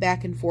weave it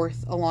back and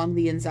forth along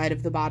the inside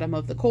of the bottom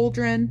of the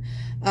cauldron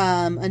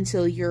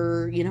until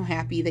you're, you know,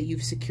 happy that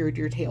you've secured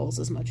your tails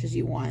as much as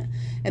you want.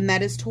 And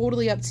that is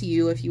totally up to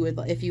you if you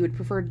would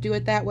prefer to do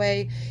it that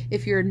way.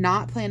 If you're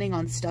not planning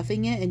on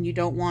stuffing it and you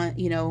don't want,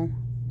 you know,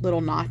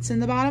 little knots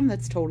in the bottom,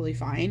 that's totally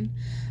fine.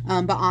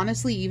 But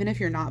honestly, even if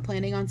you're not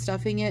planning on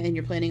stuffing it and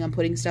you're planning on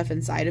putting stuff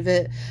inside of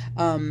it,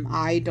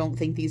 I don't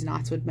think these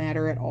knots would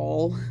matter at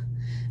all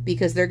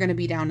because they're going to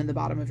be down in the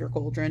bottom of your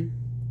cauldron.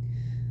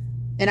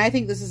 And I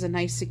think this is a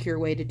nice secure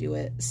way to do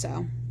it,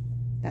 so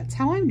that's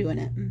how I'm doing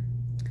it.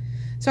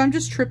 So I'm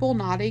just triple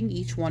knotting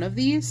each one of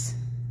these,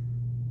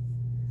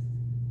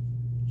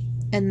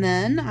 and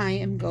then I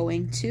am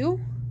going to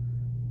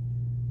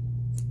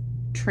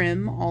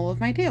trim all of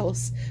my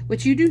tails,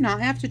 which you do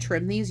not have to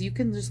trim these. You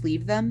can just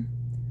leave them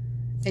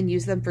and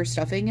use them for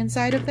stuffing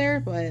inside of there,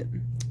 but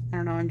I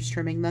don't know, I'm just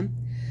trimming them.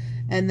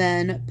 And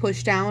then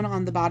push down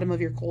on the bottom of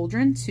your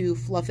cauldron to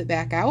fluff it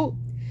back out.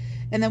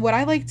 And then what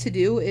I like to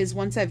do is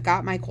once I've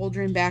got my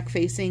cauldron back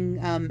facing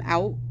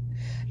out,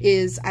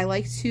 is I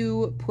like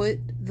to put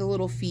the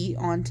little feet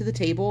onto the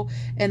table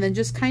and then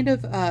just kind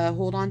of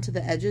hold on to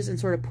the edges and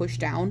sort of push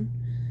down.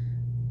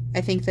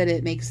 I think that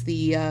it makes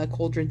the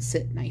cauldron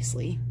sit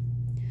nicely.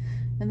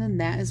 And then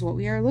that is what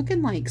we are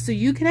looking like. So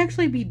you can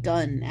actually be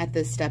done at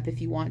this step if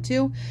you want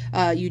to.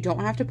 You don't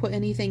have to put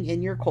anything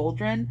in your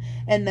cauldron.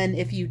 And then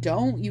if you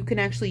don't, you can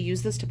actually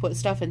use this to put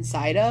stuff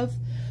inside of.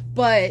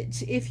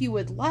 But if you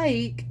would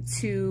like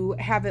to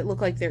have it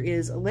look like there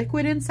is a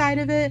liquid inside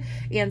of it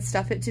and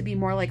stuff it to be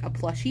more like a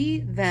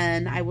plushie,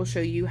 then I will show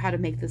you how to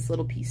make this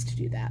little piece to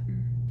do that.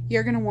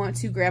 You're going to want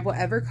to grab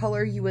whatever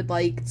color you would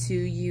like to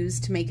use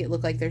to make it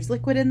look like there's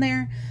liquid in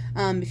there.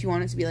 If you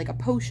want it to be like a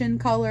potion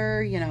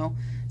color, you know,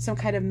 some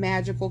kind of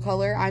magical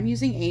color. I'm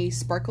using a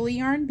sparkly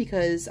yarn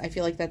because I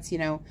feel like that's, you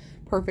know,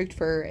 perfect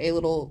for a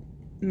little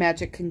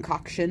magic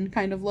concoction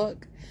kind of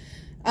look.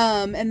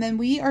 And then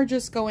we are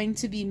just going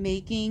to be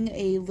making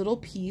a little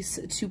piece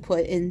to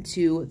put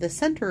into the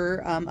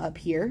center up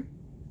here.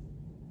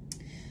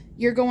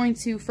 You're going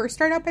to first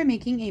start out by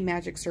making a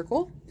magic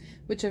circle,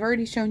 which I've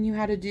already shown you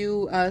how to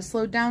do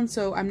slowed down,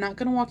 so I'm not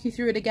going to walk you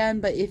through it again,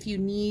 but if you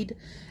need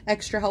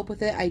extra help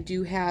with it, I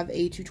do have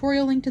a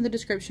tutorial linked in the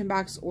description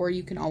box, or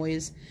you can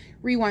always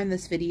rewind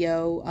this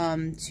video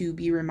to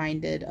be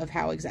reminded of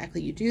how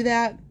exactly you do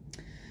that.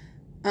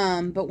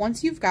 But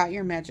once you've got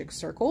your magic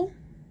circle,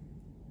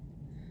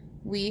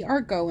 we are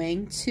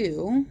going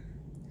to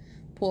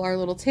pull our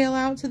little tail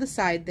out to the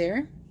side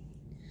there,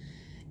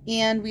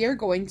 and we are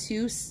going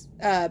to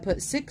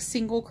put 6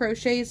 single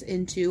crochets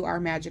into our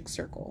magic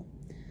circle.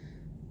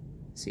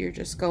 So you're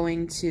just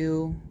going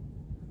to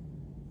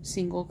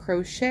single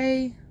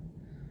crochet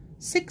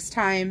 6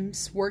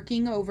 times,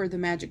 working over the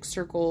magic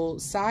circle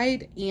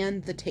side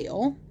and the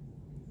tail.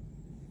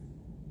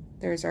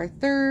 There's our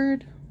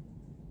 3rd,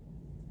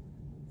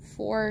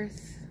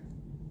 4th,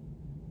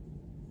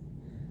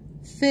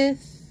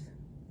 5th,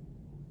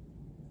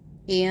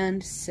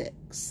 and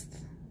 6th.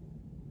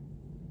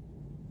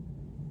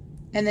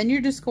 And then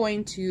you're just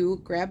going to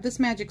grab this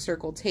magic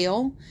circle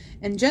tail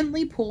and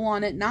gently pull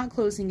on it, not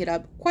closing it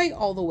up quite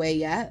all the way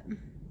yet,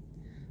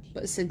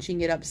 but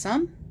cinching it up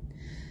some.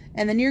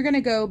 And then you're going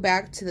to go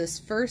back to this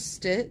first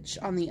stitch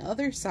on the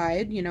other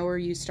side, you know, where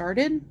you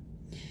started,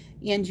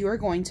 and you are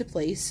going to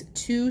place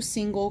 2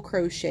 single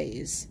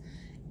crochets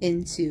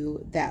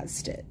into that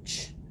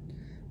stitch.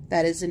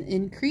 That is an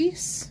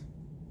increase.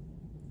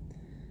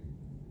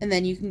 And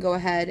then you can go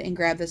ahead and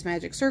grab this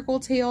magic circle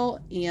tail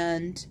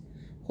and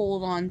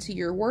hold on to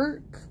your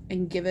work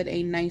and give it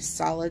a nice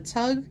solid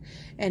tug,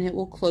 and it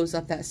will close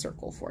up that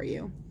circle for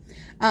you.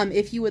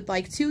 If you would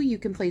like to, you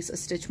can place a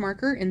stitch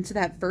marker into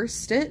that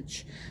first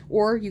stitch,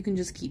 or you can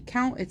just keep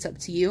count. It's up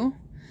to you.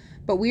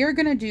 but we are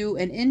going to do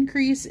an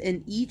increase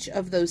in each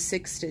of those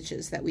 6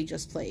 stitches that we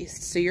just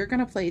placed. So you're going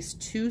to place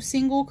 2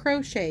 single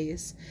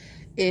crochets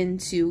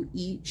into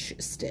each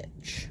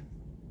stitch.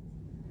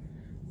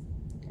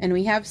 And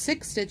we have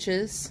 6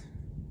 stitches.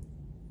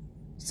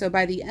 So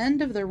by the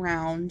end of the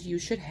round, you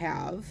should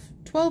have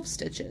 12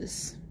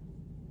 stitches.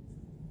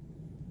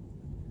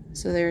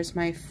 So there's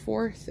my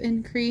 4th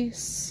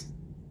increase,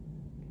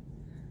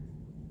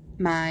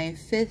 my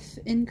 5th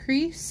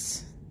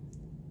increase,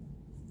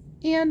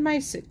 and my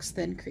 6th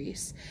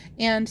increase.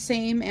 And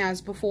same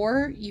as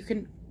before, you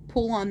can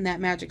pull on that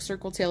magic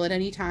circle tail at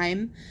any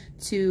time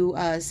to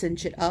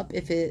cinch it up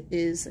if it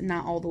is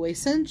not all the way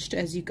cinched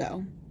as you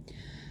go.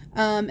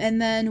 And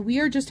then we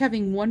are just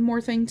having one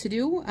more thing to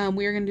do.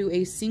 We are going to do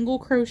a single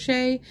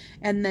crochet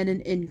and then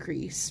an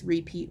increase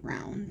repeat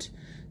round.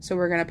 So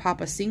we're going to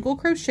pop a single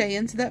crochet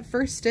into that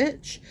first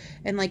stitch.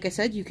 And like I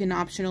said, you can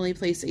optionally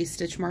place a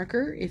stitch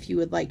marker if you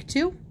would like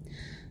to.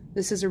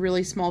 This is a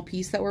really small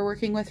piece that we're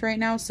working with right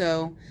now,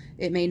 so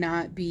it may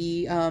not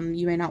be,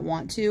 you may not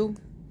want to.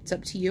 It's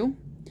up to you.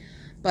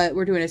 But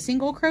we're doing a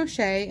single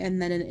crochet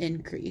and then an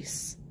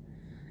increase.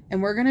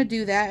 And we're going to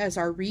do that as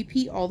our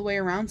repeat all the way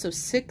around. So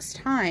 6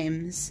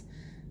 times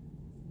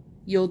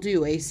you'll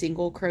do a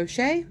single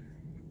crochet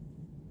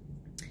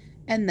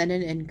and then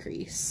an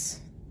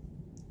increase.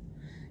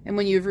 And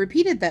when you've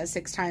repeated that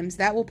 6 times,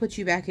 that will put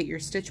you back at your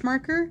stitch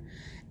marker,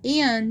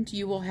 and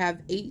you will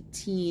have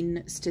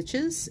 18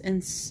 stitches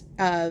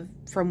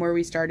from where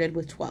we started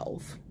with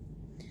 12.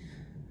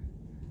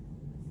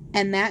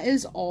 And that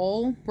is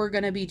all we're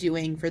going to be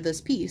doing for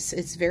this piece.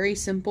 It's very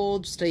simple,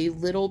 just a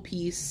little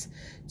piece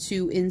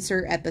to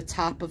insert at the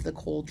top of the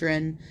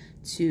cauldron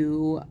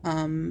to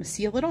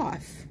seal it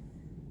off.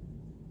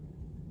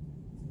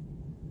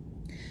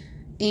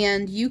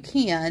 And you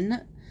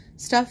can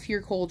stuff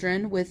your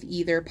cauldron with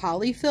either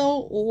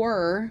polyfill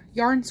or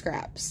yarn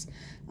scraps.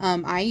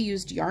 I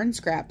used yarn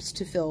scraps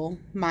to fill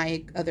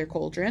my other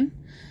cauldron.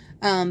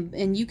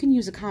 And you can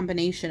use a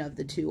combination of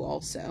the two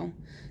also.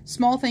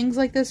 Small things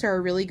like this are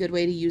a really good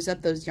way to use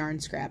up those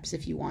yarn scraps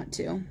if you want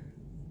to.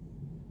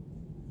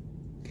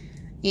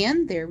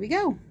 And there we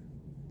go.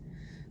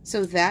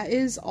 So that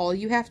is all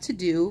you have to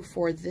do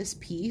for this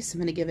piece. I'm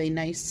going to give a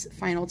nice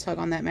final tug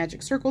on that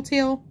magic circle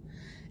tail,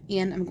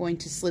 and I'm going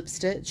to slip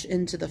stitch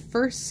into the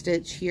first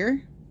stitch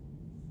here,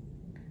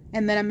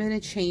 and then I'm going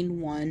to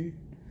chain 1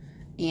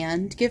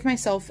 and give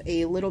myself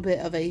a little bit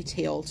of a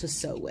tail to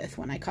sew with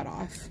when I cut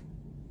off.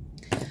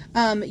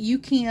 You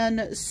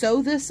can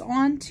sew this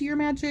on to your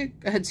magic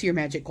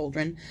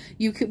cauldron.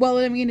 You could, well,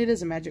 I mean, it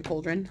is a magic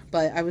cauldron,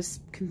 but I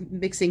was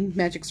mixing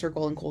magic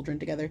circle and cauldron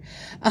together.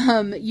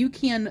 You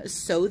can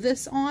sew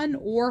this on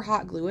or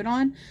hot glue it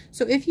on.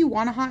 So if you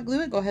want to hot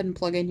glue it, go ahead and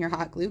plug in your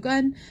hot glue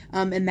gun.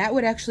 And that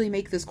would actually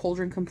make this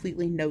cauldron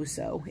completely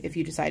no-sew if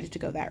you decided to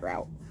go that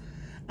route.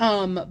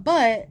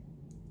 But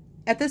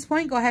at this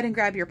point, go ahead and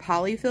grab your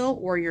polyfill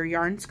or your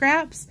yarn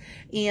scraps,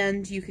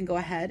 and you can go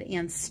ahead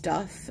and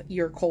stuff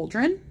your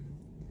cauldron.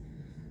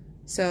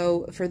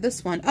 So for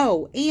this one,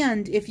 oh,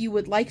 and if you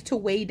would like to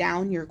weigh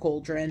down your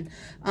cauldron,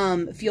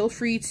 feel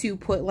free to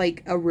put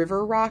like a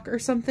river rock or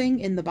something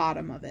in the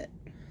bottom of it,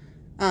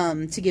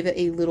 to give it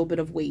a little bit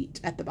of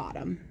weight at the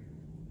bottom.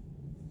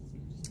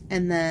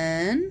 And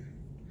then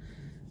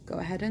go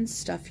ahead and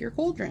stuff your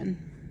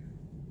cauldron.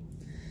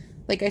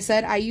 Like I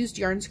said, I used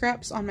yarn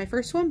scraps on my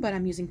first one, but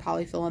I'm using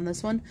polyfill on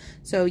this one,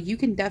 so you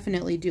can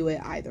definitely do it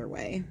either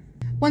way.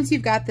 Once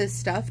you've got this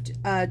stuffed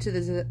to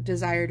the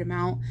desired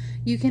amount,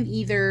 you can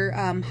either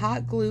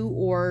hot glue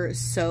or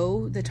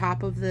sew the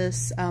top of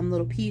this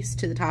little piece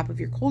to the top of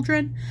your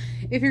cauldron.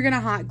 If you're going to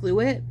hot glue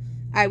it,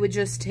 I would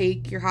just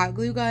take your hot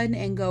glue gun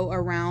and go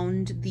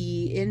around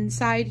the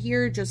inside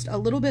here just a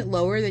little bit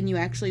lower than you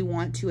actually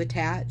want to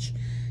attach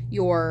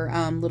your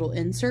little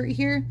insert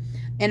here.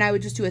 And I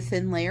would just do a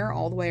thin layer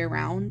all the way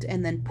around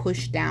and then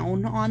push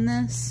down on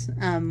this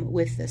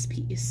with this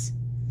piece.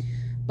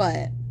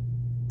 But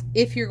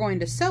if you're going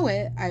to sew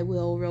it, I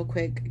will real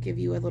quick give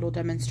you a little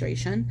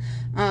demonstration.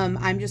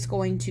 I'm just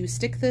going to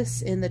stick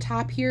this in the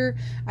top here.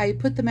 I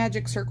put the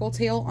magic circle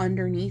tail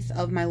underneath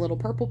of my little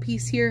purple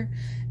piece here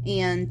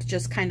and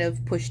just kind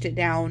of pushed it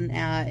down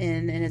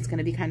and it's going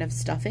to be kind of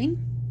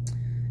stuffing.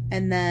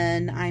 And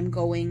then I'm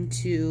going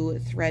to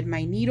thread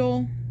my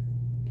needle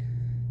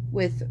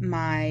with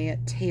my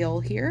tail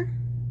here.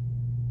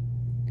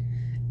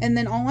 And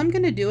then all I'm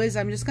going to do is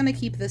I'm just going to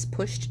keep this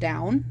pushed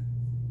down.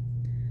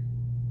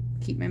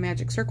 Keep my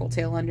magic circle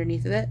tail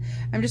underneath of it.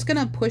 I'm just going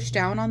to push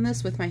down on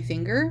this with my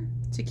finger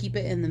to keep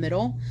it in the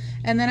middle.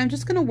 And then I'm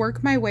just going to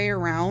work my way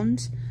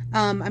around.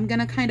 I'm going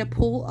to kind of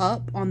pull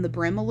up on the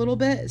brim a little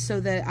bit so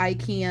that I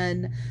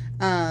can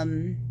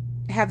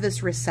have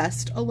this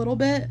recessed a little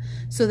bit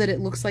so that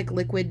it looks like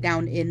liquid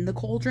down in the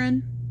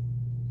cauldron.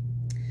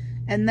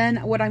 And then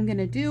what I'm going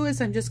to do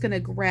is I'm just going to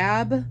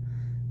grab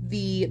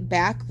the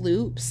back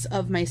loops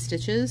of my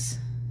stitches.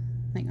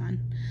 Hang on.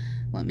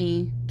 Let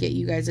me get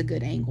you guys a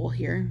good angle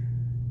here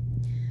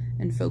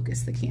and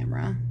focus the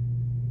camera.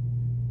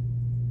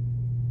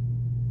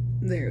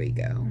 There we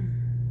go.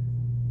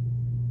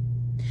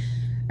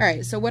 All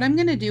right, so what I'm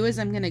going to do is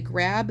I'm going to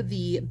grab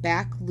the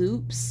back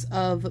loops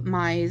of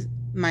my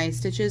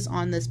stitches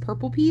on this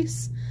purple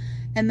piece,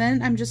 and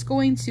then I'm just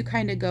going to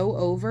kind of go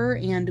over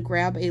and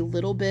grab a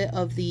little bit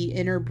of the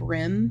inner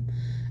brim,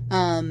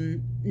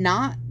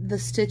 not the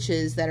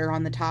stitches that are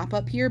on the top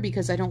up here,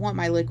 because I don't want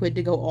my liquid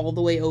to go all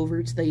the way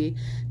over to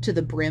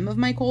the brim of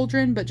my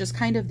cauldron, but just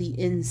kind of the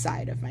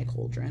inside of my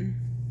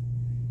cauldron.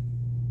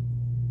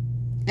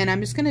 And I'm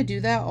just going to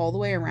do that all the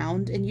way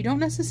around, and you don't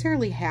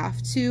necessarily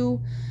have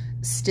to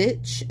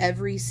stitch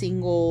every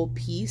single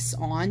piece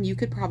on. You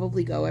could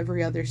probably go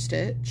every other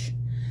stitch,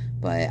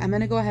 but I'm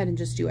going to go ahead and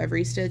just do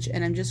every stitch,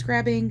 and I'm just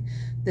grabbing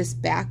this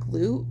back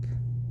loop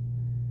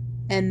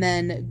and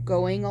then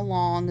going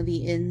along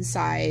the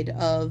inside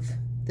of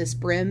this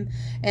brim,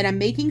 and I'm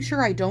making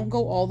sure I don't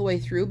go all the way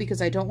through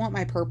because I don't want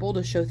my purple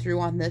to show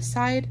through on this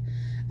side.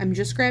 I'm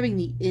just grabbing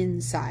the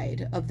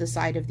inside of the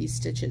side of these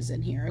stitches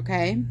in here,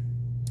 okay?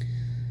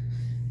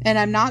 And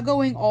I'm not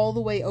going all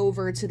the way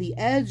over to the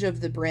edge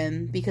of the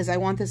brim because I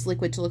want this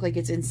liquid to look like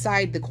it's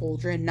inside the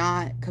cauldron,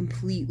 not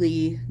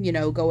completely, you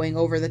know, going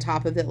over the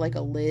top of it like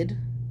a lid,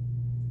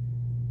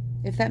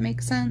 if that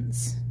makes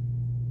sense.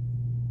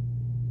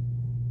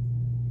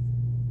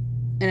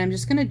 And I'm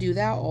just going to do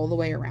that all the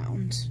way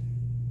around.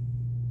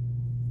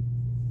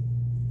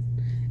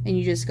 And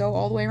you just go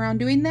all the way around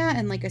doing that,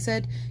 and like I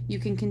said, you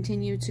can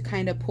continue to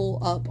kind of pull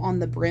up on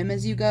the brim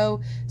as you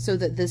go so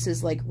that this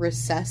is like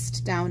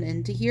recessed down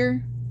into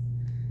here.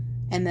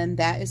 And then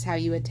that is how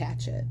you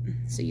attach it.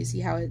 So you see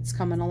how it's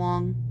coming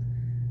along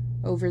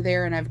over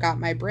there, and I've got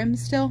my brim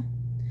still.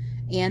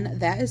 And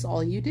that is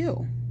all you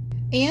do.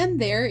 And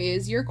there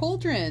is your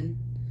cauldron.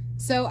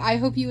 So I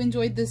hope you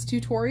enjoyed this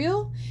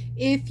tutorial.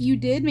 If you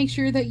did, make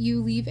sure that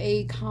you leave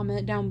a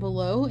comment down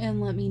below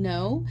and let me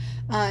know.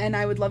 And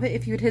I would love it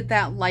if you would hit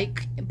that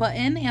like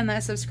button and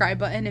that subscribe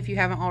button if you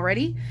haven't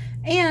already.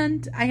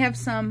 And I have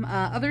some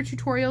other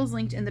tutorials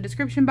linked in the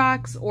description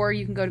box, or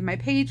you can go to my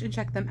page and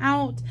check them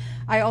out.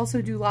 I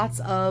also do lots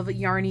of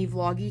yarny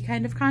vloggy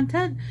kind of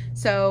content,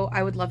 so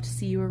I would love to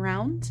see you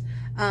around.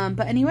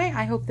 But anyway,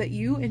 I hope that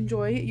you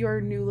enjoy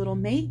your new little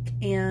make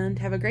and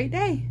have a great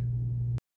day.